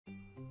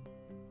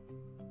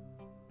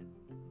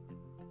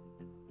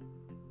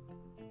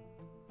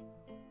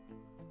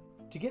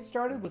To get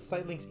started with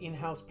SiteLink's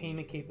in-house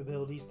payment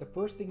capabilities, the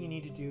first thing you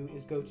need to do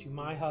is go to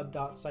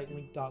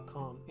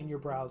myhub.sitelink.com in your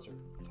browser.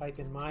 Type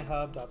in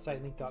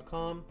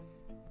myhub.sitelink.com.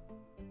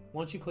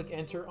 Once you click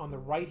enter, on the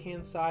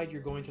right-hand side,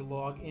 you're going to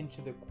log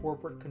into the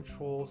Corporate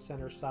Control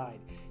Center side.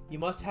 You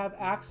must have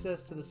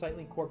access to the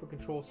SiteLink Corporate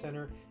Control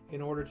Center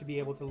in order to be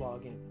able to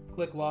log in.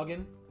 Click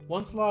Login.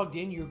 Once logged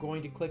in, you're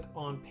going to click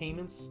on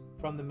Payments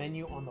from the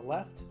menu on the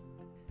left.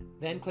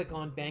 Then click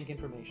on Bank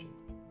Information.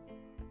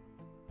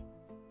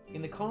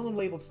 In the column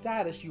labeled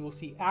Status, you will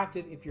see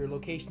Active if your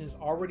location is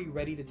already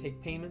ready to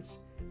take payments.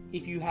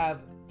 If you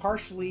have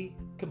partially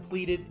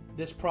completed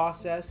this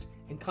process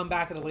and come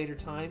back at a later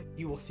time,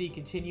 you will see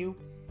Continue.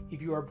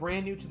 If you are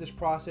brand new to this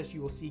process,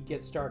 you will see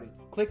Get Started.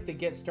 Click the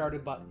Get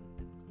Started button.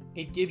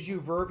 It gives you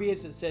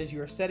verbiage that says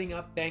you are setting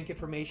up bank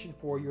information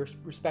for your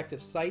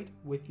respective site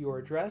with your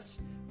address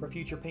for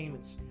future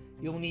payments.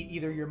 You'll need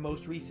either your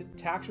most recent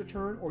tax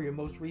return or your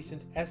most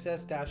recent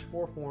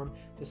SS-4 form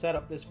to set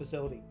up this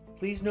facility.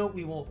 Please note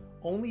we will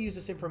only use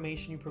this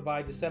information you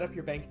provide to set up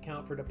your bank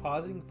account for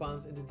depositing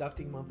funds and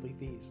deducting monthly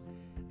fees.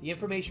 The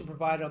information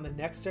provided on the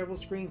next several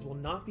screens will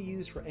not be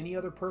used for any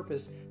other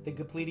purpose than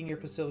completing your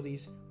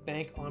facility's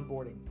bank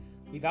onboarding.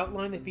 We've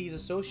outlined the fees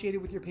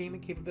associated with your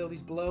payment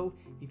capabilities below.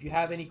 If you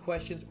have any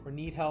questions or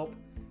need help,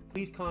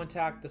 please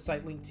contact the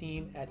SiteLink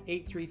team at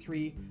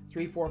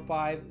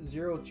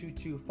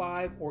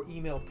 833-345-0225 or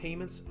email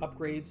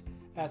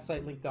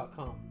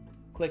paymentsupgrades@sitelink.com.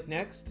 Click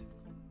Next.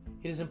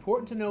 It is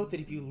important to note that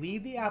if you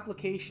leave the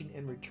application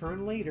and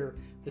return later,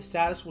 the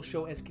status will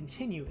show as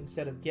Continue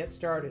instead of Get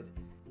Started,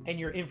 and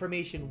your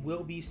information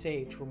will be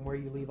saved from where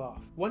you leave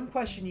off. One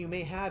question you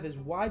may have is,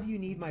 why do you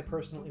need my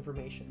personal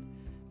information?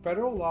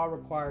 Federal law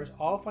requires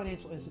all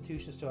financial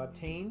institutions to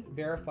obtain,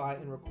 verify,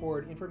 and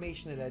record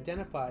information that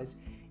identifies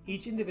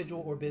each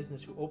individual or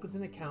business who opens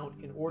an account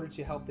in order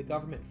to help the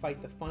government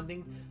fight the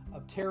funding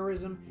of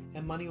terrorism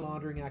and money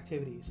laundering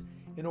activities.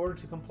 In order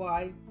to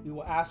comply, we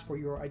will ask for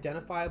your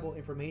identifiable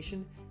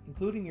information,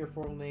 including your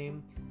full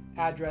name,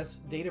 address,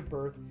 date of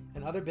birth,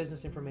 and other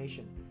business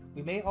information.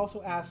 We may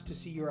also ask to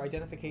see your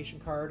identification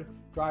card,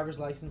 driver's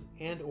license,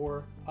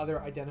 and/or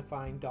other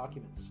identifying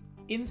documents.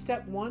 In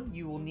step 1,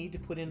 you will need to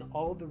put in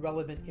all of the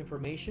relevant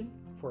information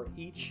for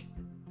each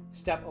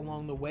step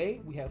along the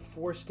way. We have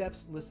 4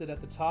 steps listed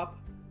at the top.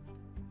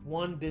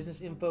 1,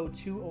 business info,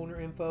 2, owner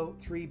info,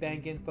 3,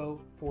 bank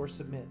info, 4,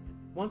 submit.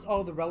 Once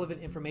all the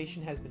relevant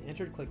information has been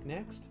entered, click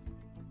Next.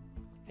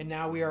 And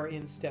now we are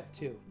in step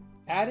 2.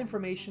 Add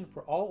information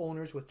for all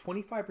owners with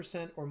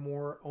 25% or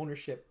more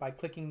ownership by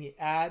clicking the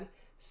Add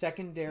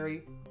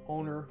Secondary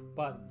Owner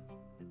button.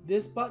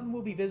 This button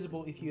will be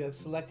visible if you have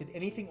selected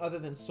anything other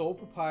than sole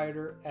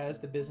proprietor as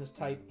the business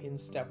type in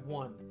step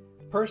 1.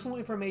 Personal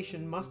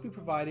information must be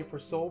provided for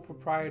sole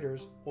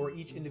proprietors or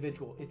each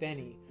individual, if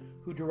any,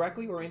 who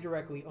directly or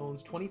indirectly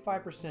owns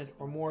 25%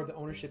 or more of the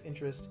ownership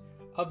interest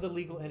of the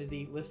legal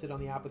entity listed on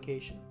the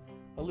application.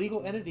 A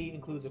legal entity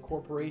includes a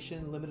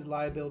corporation, limited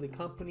liability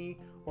company,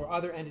 or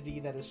other entity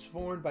that is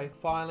formed by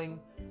filing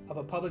of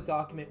a public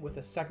document with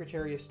a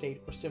Secretary of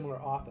State or similar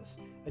office,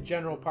 a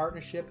general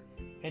partnership,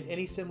 and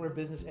any similar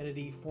business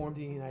entity formed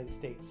in the United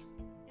States.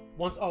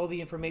 Once all the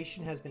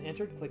information has been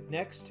entered, click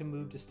Next to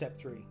move to step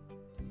 3.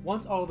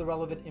 Once all the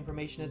relevant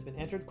information has been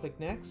entered, click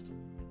Next,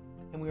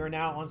 and we are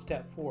now on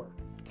step 4.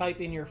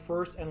 Type in your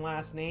first and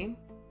last name.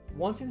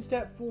 Once in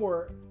step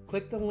 4,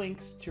 click the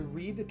links to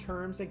read the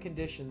terms and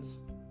conditions.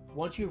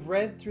 Once you've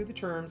read through the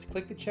terms,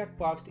 click the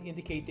checkbox to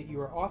indicate that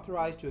you are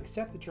authorized to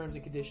accept the terms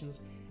and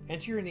conditions.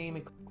 Enter your name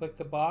and click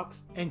the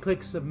box and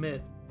click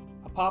Submit.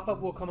 A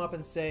pop-up will come up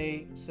and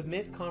say,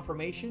 Submit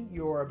confirmation.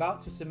 You are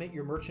about to submit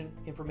your merchant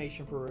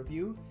information for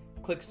review.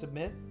 Click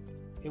Submit.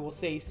 It will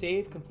say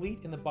Save Complete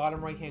in the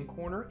bottom right-hand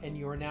corner, and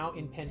you are now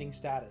in pending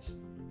status.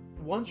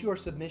 Once your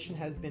submission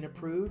has been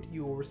approved,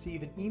 you will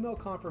receive an email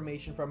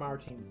confirmation from our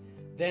team.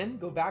 Then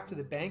go back to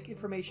the bank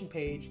information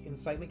page in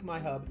SiteLink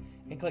MyHub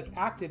and click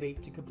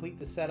Activate to complete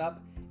the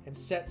setup and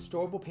set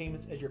Storable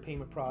Payments as your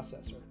payment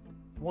processor.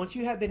 Once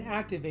you have been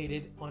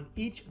activated, on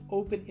each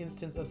open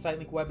instance of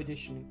SiteLink Web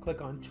Edition,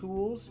 click on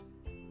Tools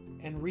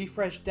and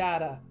Refresh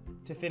Data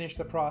to finish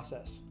the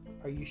process.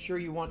 Are you sure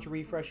you want to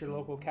refresh your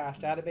local cache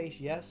database?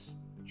 Yes.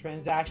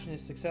 Transaction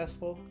is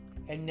successful,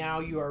 and now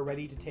you are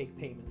ready to take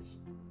payments.